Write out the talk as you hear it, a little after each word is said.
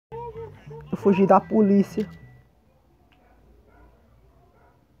Eu fugi da polícia.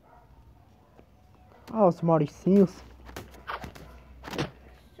 Ah, os Mauricinhos.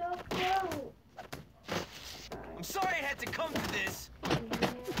 Socorro. I'm sorry I had to come to this.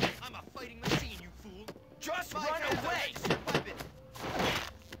 I'm a fighting machine, you fool. Just run away.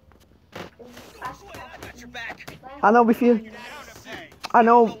 I got your back. Ah não, bife. Ah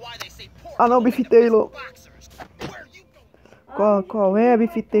não. Ah não, bife Taylor. Qual é,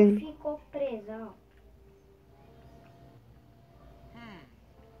 bife Taylor? Ficou presa, ó.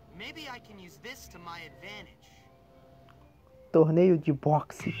 Maybe I can use this to my advantage. Torneio de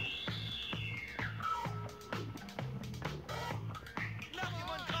boxe.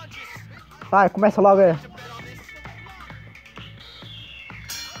 Vai, começa logo aí.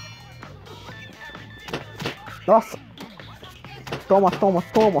 Nossa. Toma, toma,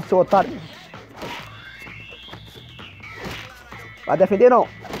 toma, seu otário. Vai defender não.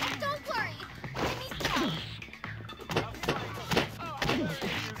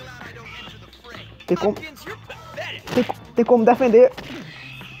 Tem como defender.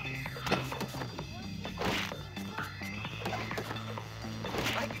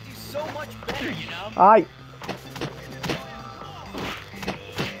 Ai.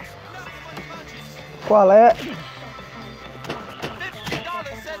 Qual é?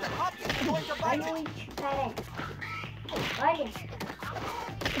 Olha o it, cara. Olha.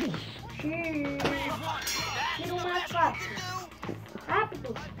 Tira uma foto.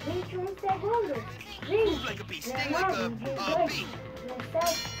 Rápido. 21 segundos. 20, 19, 18,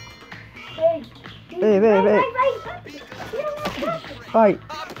 17, 6, 15. Vem, vem, vem. Vai. Tira uma foto. Vai.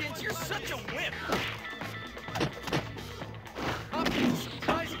 Hopkins, you're such a whip. Hopkins is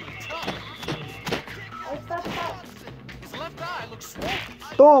surprisingly tough. His left eye looks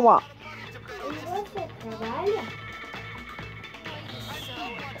swollen. Toma. E você trabalha?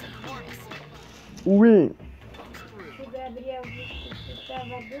 Win. O Gabriel disse que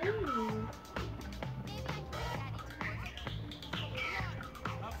estava dormindo.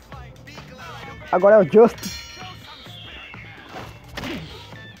 Agora é o Justin.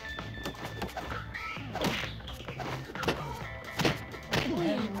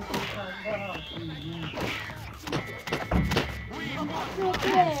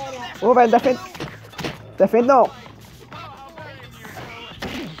 Ô, velho, defende. Defende não.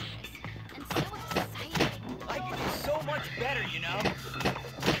 I can do so much better, you know?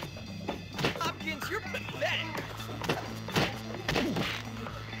 Hopkins, you're pathetic.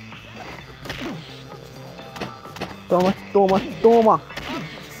 Toma, toma, toma.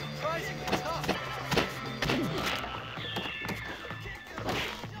 Surprisingly tough.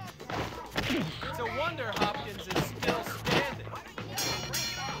 It's a wonder Hopkins is still standing.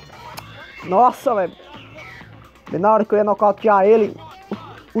 Nossa, velho. Bem na hora que eu ia nocautear ele,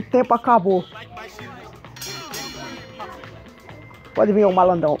 o tempo acabou. Pode vir o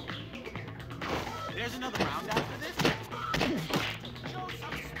malandrão. There's another round after this?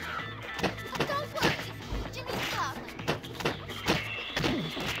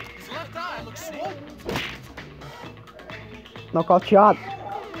 His left eye looks swollen. Nocauteado.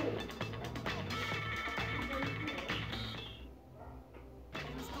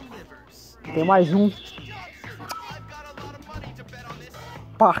 Tem mais um.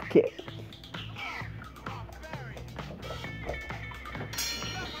 Parque.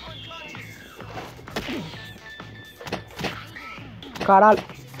 Caralho.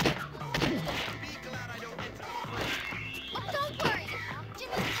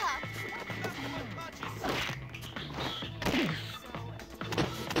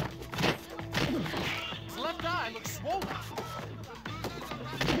 His left eye looks swollen.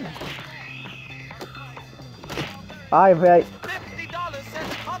 Ai, velho. $50 says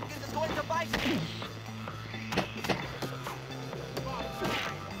that Hopkins is going to buy you.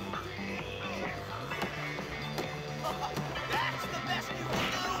 That's the best you can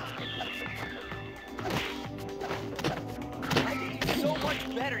do. I can do so much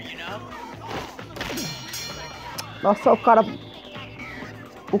better, you know? Nossa, o cara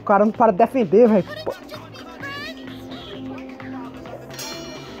não para de defender, velho.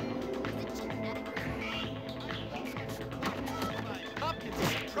 Hopkins is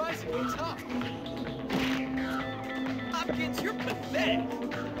surprisingly tough. Hopkins, you're pathetic.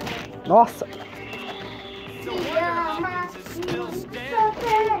 Nossa. It's a wonder Hopkins is still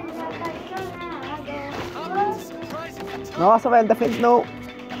standing. Hopkins is surprisingly tough. Nossa, velho, não defende não.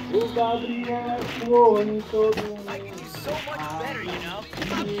 O Gabriel voa em todo mundo. I can do so much better, you know?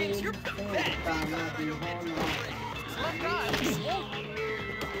 Hopkins, you're pathetic. His left eye looks swollen.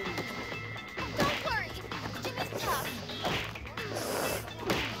 Don't worry, Jimmy's tough.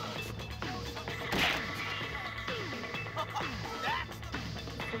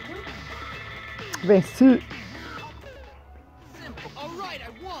 Venci. Simple. All right, I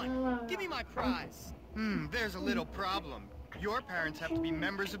won. Give me my prize. There's a little problem. Your parents have to be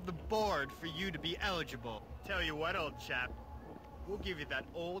members of the board for you to be eligible. Tell you what, old chap. We'll give you that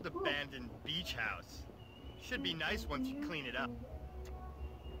old abandoned beach house. Should be nice once you clean it up.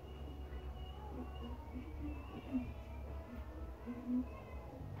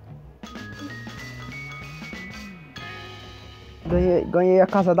 Ganhei a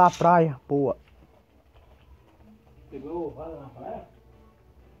casa da praia, boa. Pegou o vale na praia?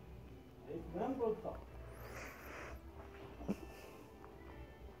 É isso mesmo, produção?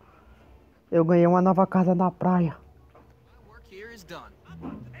 Eu ganhei uma nova casa na praia. My work here is done.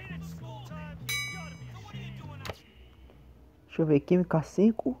 Deixa eu ver, química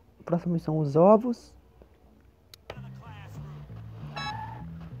 5. Próxima missão, os ovos.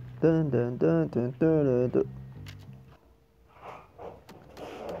 Dun, dun, dun, dun, dun, dun.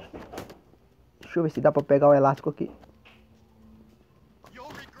 Deixa eu ver se dá pra pegar o elástico aqui.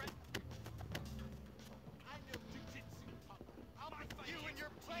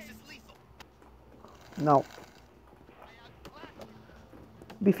 Não.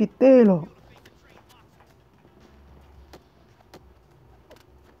 Bifiteiro.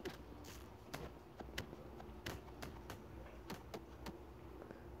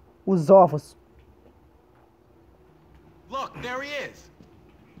 Os ovos. Look, there he is.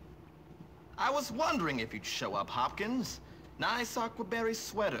 I was wondering if you'd show up, Hopkins. Nice aquaberry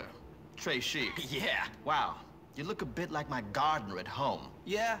sweater. Trey chic. Yeah. Wow. You look a bit like my gardener at home.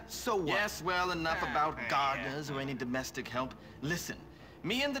 Yeah, so what? Yes, well, enough about gardeners or any domestic help. Listen,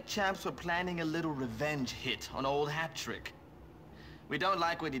 me and the chaps were planning a little revenge hit on old Hat-Trick. We don't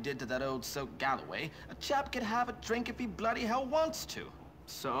like what he did to that old soak Galloway. A chap can have a drink if he bloody hell wants to.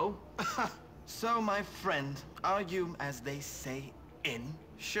 So? So, my friend, are you, as they say, in?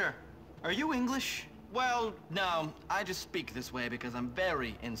 Sure. Are you English? Well, no, I just speak this way because I'm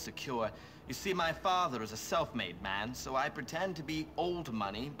very insecure. You see, my father is a self-made man, so I pretend to be old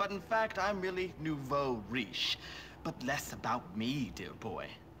money, but in fact, I'm really nouveau riche. But less about me, dear boy.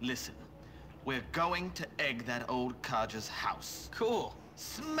 Listen, we're going to egg that old codger's house. Cool.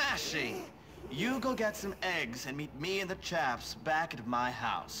 Smashing! You go get some eggs and meet me and the chaps back at my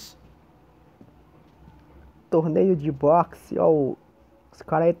house. Torneio de boxe, ó. Os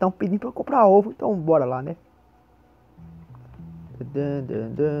caras aí estão pedindo pra eu comprar ovo, então bora lá, né?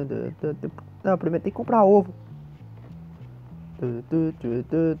 Não, primeiro tem que comprar ovo.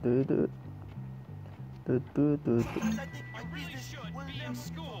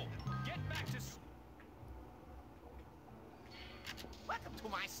 Welcome to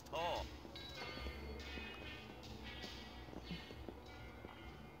my store.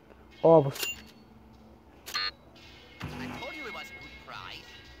 Ovos. I told you it was a good prize.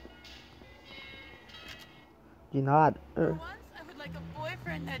 De nada. For once, I would like a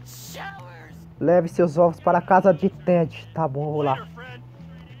boyfriend that showers. Leve seus ovos para a casa de Ted. Tá bom, eu vou lá.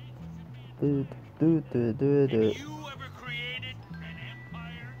 You ever created an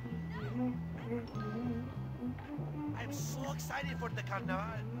empire? I'm so excited for the carnival.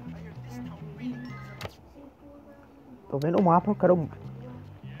 I hear this town really deserves. Tô vendo o mapa, eu quero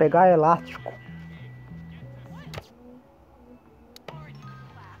pegar elástico.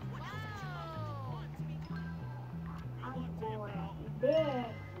 Do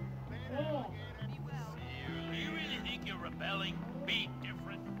you really think you're rebelling, being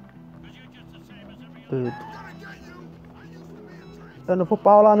different? Because you're just the same as every other. Eu não vou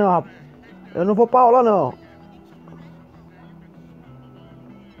pra aula não, rapaz. Eu não vou pra aula não.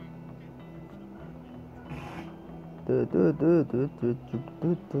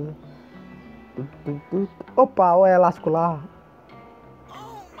 Opa, o elástico lá.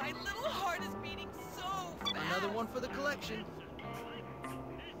 Oh, my little heart is beating so fast. Another one for the collection.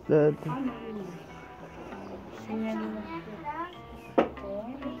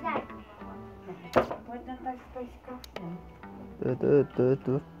 Pode tentar especificação.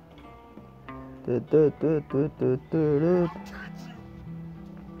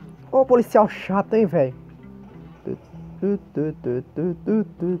 Ô, policial chato, hein, velho.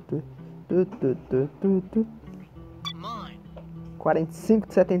 45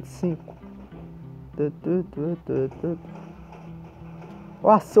 de 75. Ó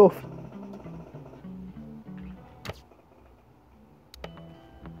a Sophie.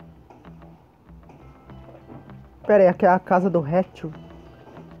 Pera aí, aqui é a casa do Rachel.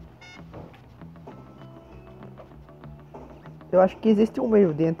 Eu acho que existe um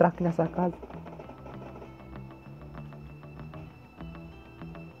meio de entrar aqui nessa casa.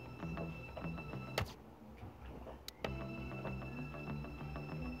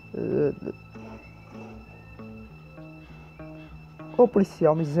 Ô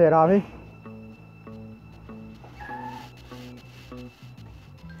policial miserável, hein?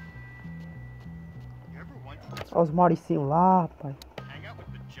 Olha os Mauricinhos lá, rapaz. Hang out with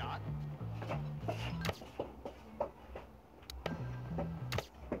the jock?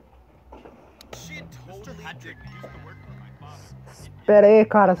 She totally Patrick used to work for my father. Espera aí,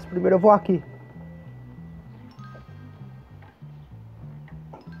 cara. Primeiro eu vou aqui.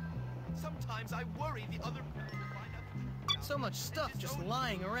 Sometimes I worry the other people will find out. So much stuff just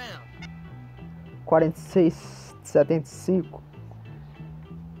lying around. 46, 75.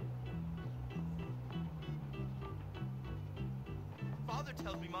 Father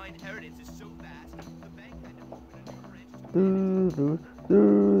tells me my inheritance is so vast, the bank had to open a new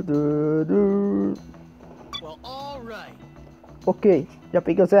branch. Well, all right. Ok, já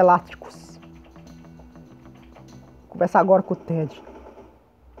peguei os elásticos. Começa agora com o Ted.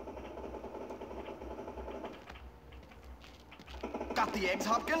 Got the eggs,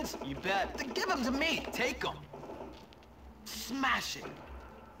 Hopkins? You bet. Then give them to me. Take them. Smashing.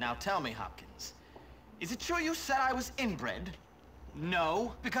 Now tell me, Hopkins, is it true you said I was inbred?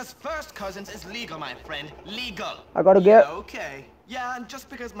 No, because first cousins is legal, my friend. Legal. Agora o Gary. Okay. Yeah, and just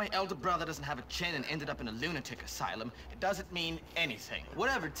because my elder brother doesn't have a chin and ended up in a lunatic asylum, it doesn't mean anything.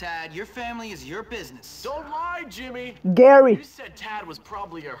 Whatever, Tad. Your family is your business. Don't lie, Jimmy. Gary. You said Tad was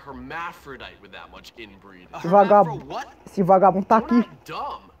probably a hermaphrodite with that much inbreeding. A Vagabundo. hermaphrod what? Esse vagabundo tá Don't aqui. act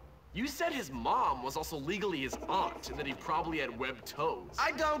dumb. You said his mom was also legally his aunt and that he probably had webbed toes.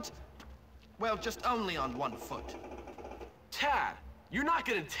 I don't... Well, just only on one foot. Tad, you're not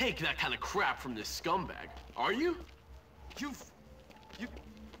gonna take that kind of crap from this scumbag, are you?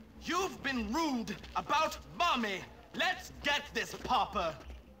 You've been rude about mommy. Let's get this, Papa.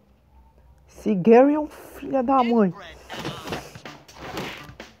 Esse Gary é um filho da mãe. Inbred.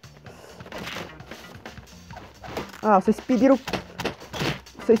 Ah, vocês pediram.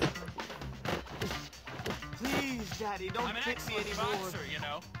 Vocês. Please, Daddy, don't kick me anymore. You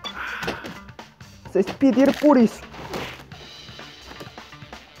know. Vocês pediram por isso.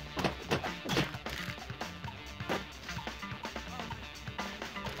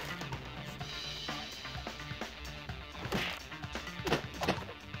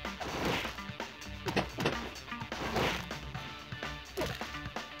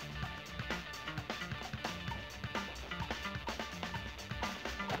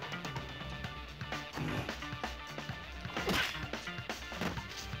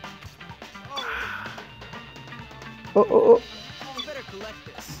 Oh, oh, oh. I better collect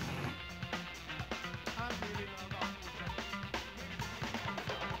this.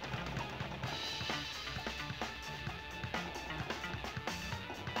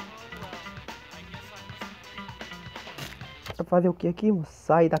 Vai fazer o que aqui? Vamos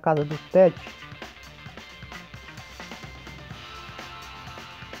sair da casa do Ted.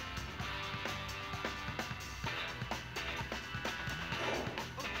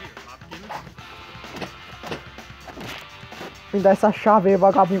 Me dá essa chave aí,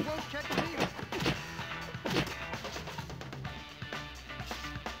 vagabundo.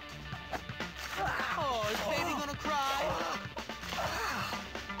 Oh, is baby gonna cry?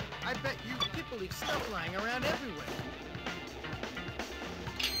 I bet you people leave stuff lying around everywhere.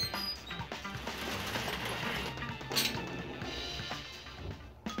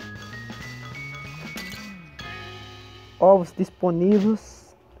 Ovos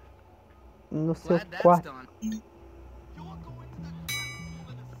disponíveis no seu Glad that's quarto. done.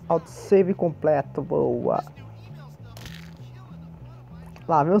 Autosave completo, boa.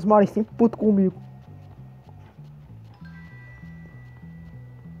 Lá, meus Mauricinhos puto comigo.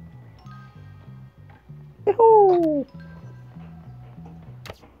 Uhul.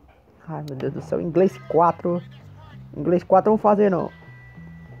 Ai, meu Deus do céu, inglês 4. Inglês 4 eu não vou fazer não.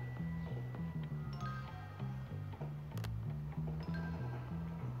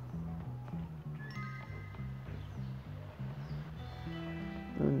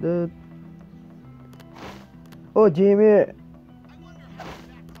 Ô Jimmy.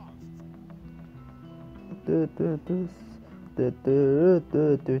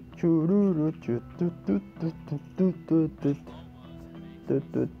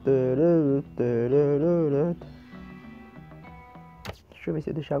 Deixa eu ver se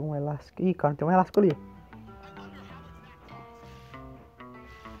eu deixar algum elástico. Ih, cara, tem um elástico ali.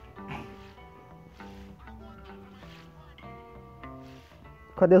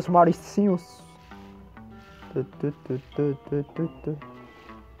 Cadê os Mauricinhos?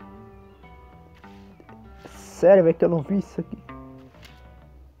 Sério, velho, que eu não vi isso aqui.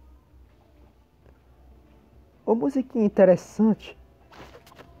 Ô, musiquinha interessante.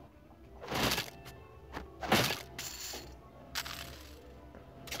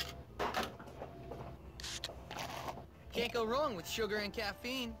 sugar and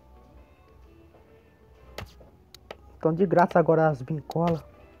caffeine. Estão de graça agora as vincolas.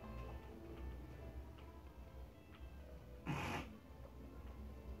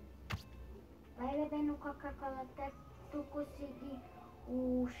 Vai bebendo Coca-Cola até tu conseguir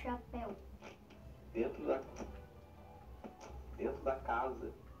o chapéu. Dentro da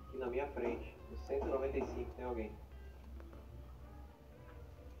casa, aqui na minha frente, no 195, tem alguém.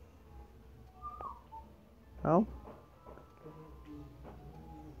 Não?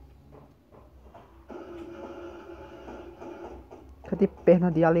 Cadê perna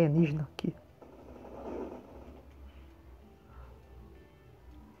de alienígena aqui?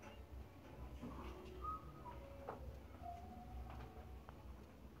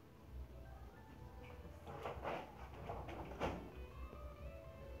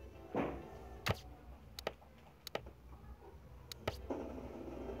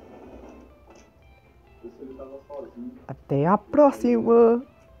 Ele tava sozinho. Até a próxima!